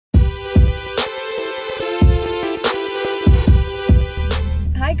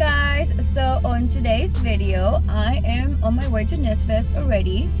today's video, I am on my way to Nissfest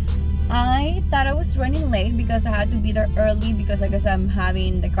already. I thought I was running late because I had to be there early because I guess I'm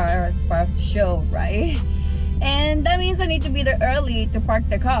having the car as part of the show, right? And that means I need to be there early to park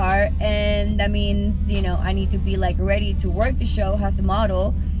the car, and that means, you know, I need to be like ready to work the show as a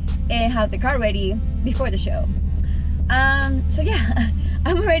model and have the car ready before the show. So yeah,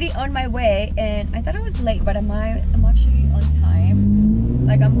 I'm already on my way, and I thought I was late, but I'm actually on time.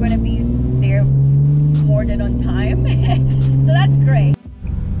 Like, I'm gonna be there more than on time. So that's great.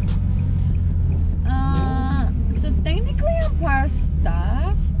 So technically I'm part of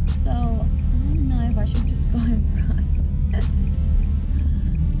staff, so I don't know if I should just go in front.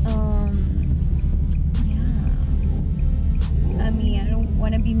 Yeah, I mean, I don't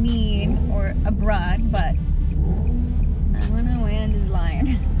want to be mean or a brat, but I want to wait on this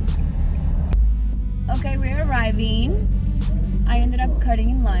line. Okay, we're arriving. I ended up cutting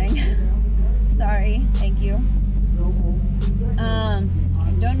in line. Sorry, thank you. I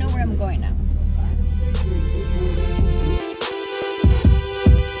don't know where I'm going now.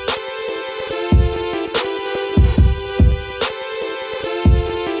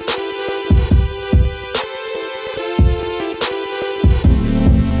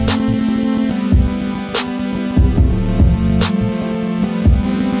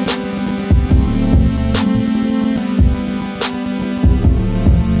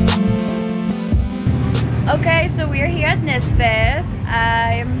 Okay, so we're here at Nissfest.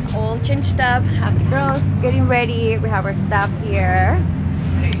 I'm all changed up, have the girls getting ready. We have our staff here.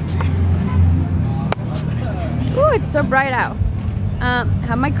 Ooh, it's so bright out.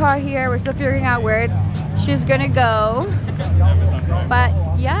 Have my car here. We're still figuring out where she's gonna go. But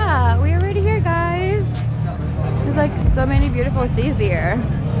yeah, we're already here, guys. There's like so many beautiful seas here.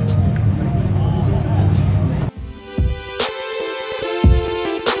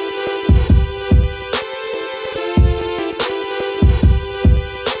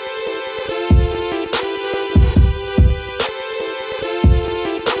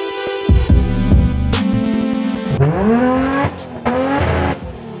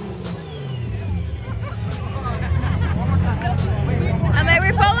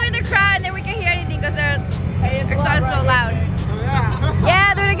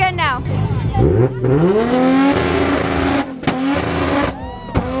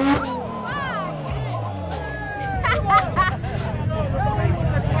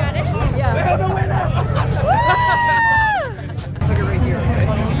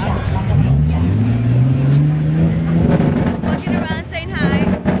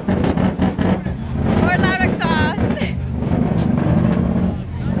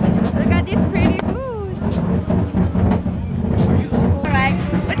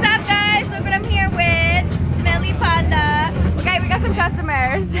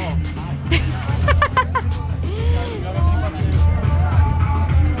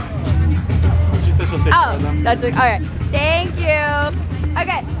 Oh, that's okay. Alright, thank you.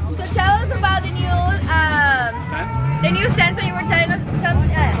 Okay, so tell us about the new scent that you were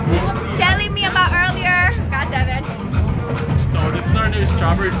telling me about earlier. God damn it. So this is our new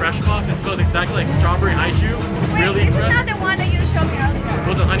strawberry fresh puff. It smells exactly like strawberry honeydew. Wait, really this fresh. is not the one that you showed me earlier.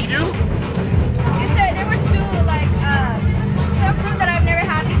 Was it honeydew? You said there was two, like some fruit that I've never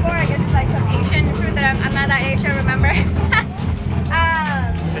had before. I guess it's like some Asian fruit that I'm not that Asian, remember?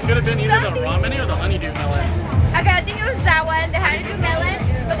 It could have been either the ramen or the honeydew melon. Okay, I think it was that one, the honeydew melon.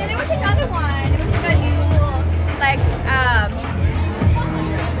 But then there was another one. It was like a new, like,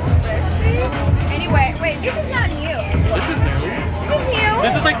 where is she? Anyway, wait, this is not new. This is new. This is new?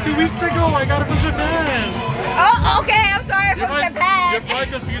 This is like 2 weeks ago. I got it from Japan. Oh, okay, I'm sorry, from Japan. You're probably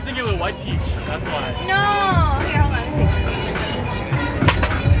confusing it with white peach. That's why. No. Here, hold on, let's see.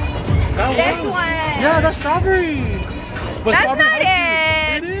 This one. Yeah, that's strawberry. But that's strawberry not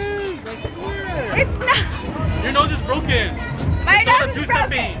it. It is, I swear. It's not. Your nose is broken. My nose is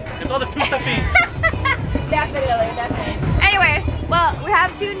broken. It's all the two-stepping. Definitely. Anyways, well, we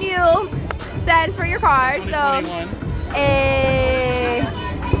have two new scents for your car. So,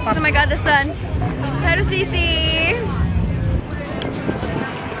 oh my God, the sun. Hi to Cece.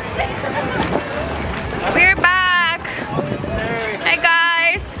 We're back. Hi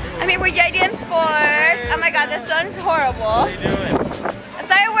guys. I'm here with JD and Sports. Oh my God, the sun's horrible. What are you doing? I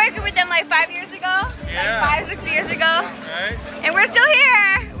started working with them like 5 years ago. Yeah. Like 5, 6 years ago. Right. And we're still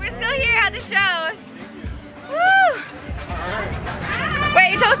here. We're still here at the shows. Woo!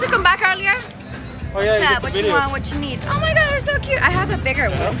 Wait, you told us to come back earlier? Oh yeah, What you want, what you need. Oh my God, they're so cute. I have a bigger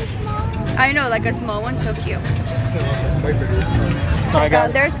one. I know, like a small one, so cute. Check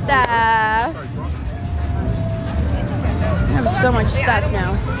out their stuff. I have so much stuff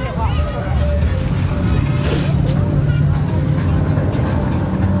now.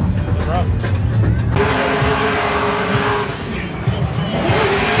 I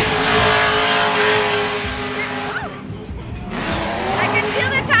can feel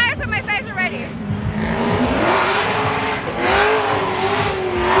the tires on my face already.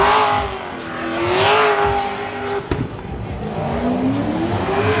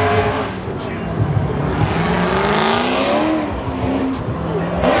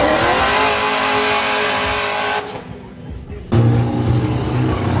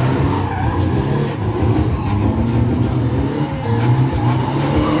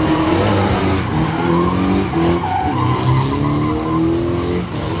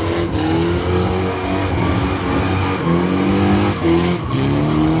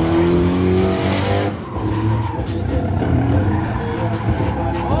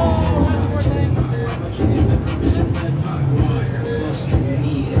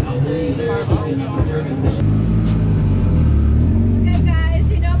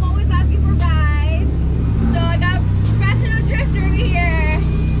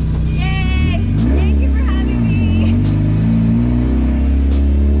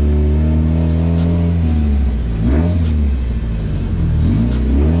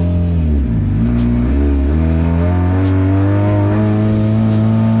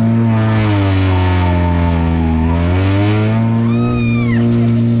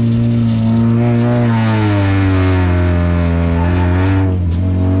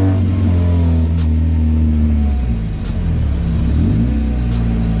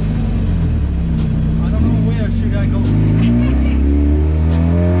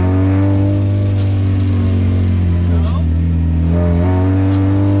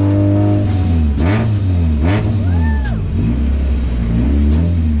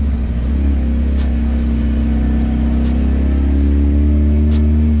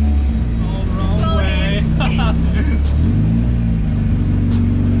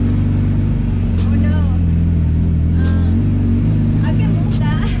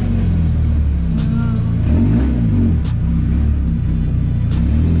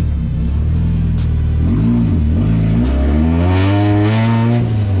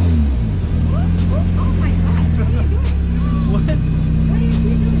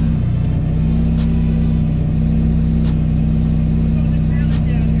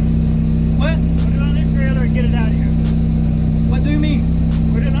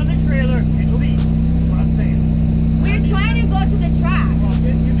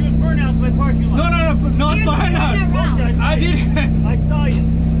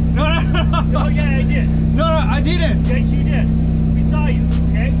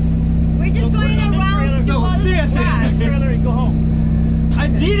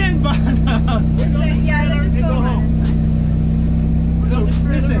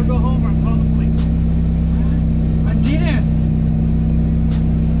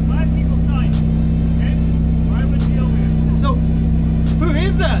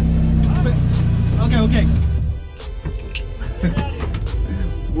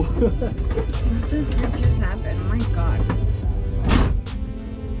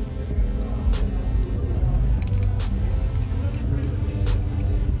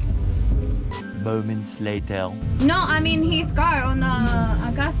 Moments later. No, I mean his car on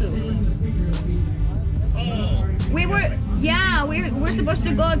Akasu. We're supposed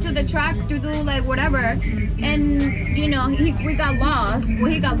to go to the track to do like whatever, and you know we got lost.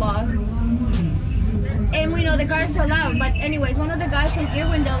 Well, he got lost, and we know the car is so loud. But anyways, one of the guys from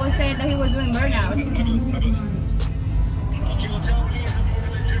Irwindale was saying that he was doing burnouts.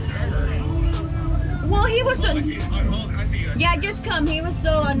 Well, he was so... Yeah, just come. He was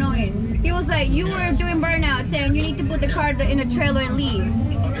so annoying. He was like, you were doing burnouts saying you need to put the car in a trailer and leave.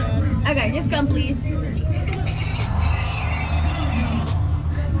 Okay, just come, please.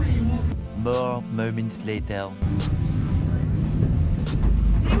 More moments later.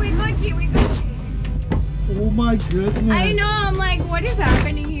 See, we Gucci, we Gucci. Oh my goodness. I know, I'm like, what is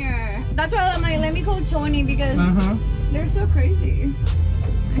happening here? That's why I'm like, let me call Tony because they're so crazy.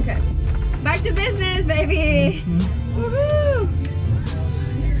 Okay. Back to business, baby. Woohoo!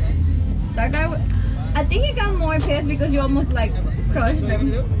 That guy, I think he got more pissed because you almost like crushed him.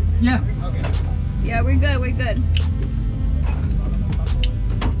 Yeah. Yeah, we're good, we're good.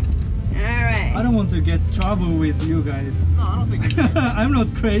 Alright. I don't want to get trouble with you guys. No, I don't think you can. I'm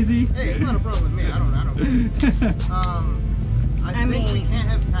not crazy. Hey, it's not a problem with me. I don't I think we can't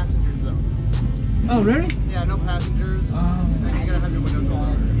have passengers though. Oh, really? Yeah, no passengers. Oh. And you gotta have your windows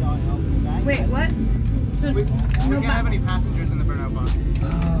open. Wait, what? So, We can't have any passengers in the burnout box.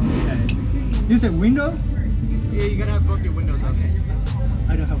 Oh, okay. You said window? Yeah, you gotta have both your windows up.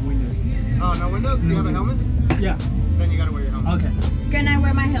 I don't have window. Oh, no windows? Do you have a helmet? Yeah. then you gotta wear your helmet. Okay. Can I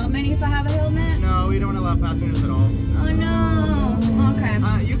wear my helmet if I have a helmet? No, we don't allow passengers at all. Oh no. Okay.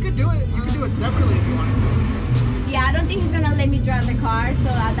 You could do it. You could do it separately if you wanted to. Yeah, I don't think he's gonna let me drive the car, so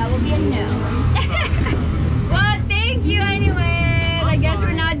that will be a no. Well, thank you anyways. I guess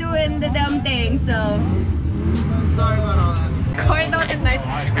we're not doing the dumb thing, so. Sorry about all that. Going on and nice.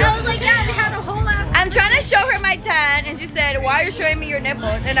 I was like, yeah, they had a whole ass. I'm trying to show her my tan, and she said, "Why are you showing me your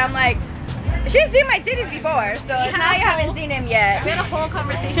nipples?" And I'm like, she's seen my titties before, so it's now you haven't seen them yet. We had a whole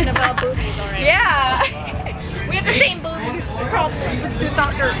conversation about boobies already. Yeah. We have the same boobies. Probably with the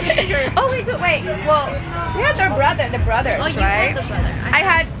doctor. Oh, wait. Well, we had their brother, the brothers, Oh, you right? had the brother. I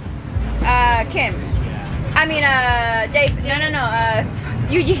had Kim. I mean, Dave.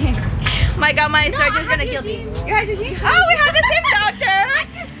 No. Eugene. My God, my surgeon's gonna kill me. You had Eugene? Oh, we have the same doctor.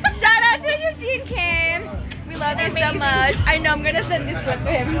 Shout out to Eugene Kim. We love you so much. I know, I'm gonna send this clip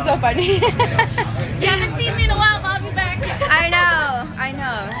to him. It's so funny. You haven't seen me in a while, but I'll be back. I know.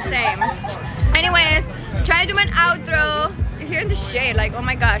 Same. Anyways, I'm trying to do an outro. You're here in the shade, like, oh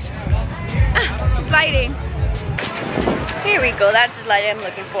my gosh. Sliding. Here we go, that's the light I'm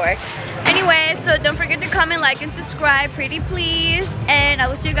looking for. Anyway, so don't forget to comment, like, and subscribe, pretty please. And I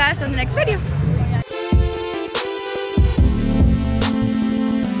will see you guys on the next video.